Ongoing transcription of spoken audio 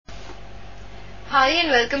Hi and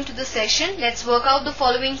welcome to the session. Let's work out the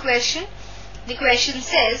following question. The question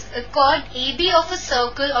says, a chord AB of a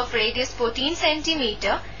circle of radius 14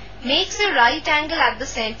 cm makes a right angle at the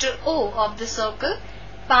center O of the circle.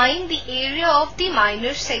 Find the area of the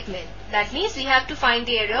minor segment. That means we have to find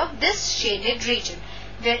the area of this shaded region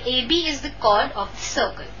where AB is the chord of the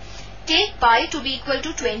circle. Take pi to be equal to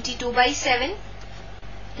 22/7.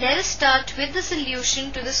 Let us start with the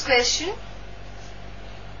solution to this question.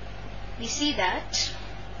 We see that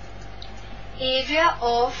area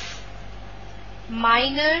of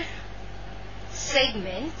minor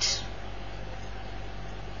segment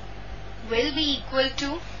will be equal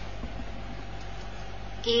to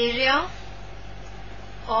area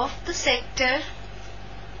of the sector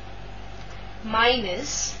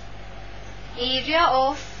minus area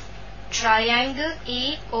of triangle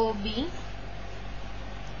AOB.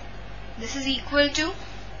 This is equal to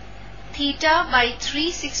theta by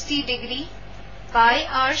 360 degree pi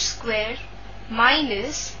r square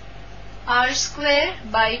minus r square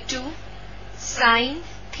by 2 sine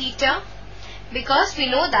theta, because we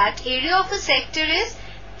know that area of a sector is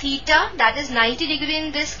theta, that is 90 degree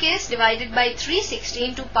in this case, divided by 360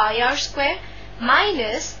 into pi r square,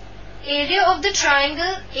 minus area of the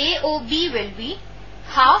triangle AOB will be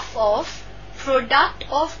half of product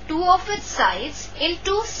of two of its sides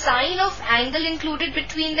into sine of angle included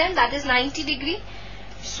between them, that is 90 degree.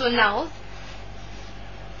 So now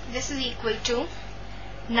this is equal to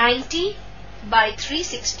 90 by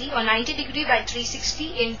 360 or 90 degree by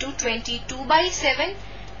 360 into 22/7.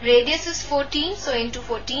 Radius is 14, so into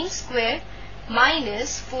 14 square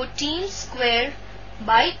minus 14 square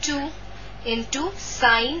by 2 into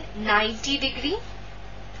sine 90 degree.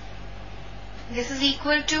 This is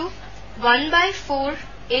equal to 1/4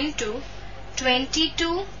 into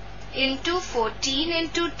 22 into 14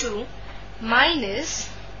 into 2 minus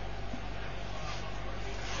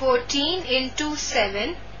 14 into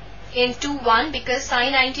 7 into 1, because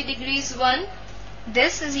sine 90 degree is 1.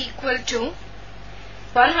 This is equal to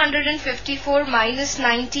 154 minus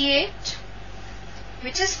 98,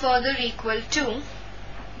 which is further equal to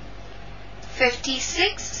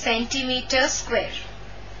 56 centimeters square.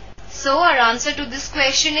 So our answer to this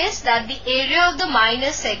question is that the area of the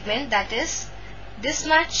minor segment, that is this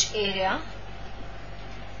much area,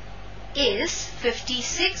 is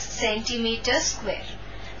 56 centimeters square.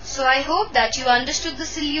 So I hope that you understood the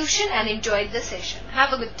solution and enjoyed the session.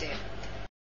 Have a good day.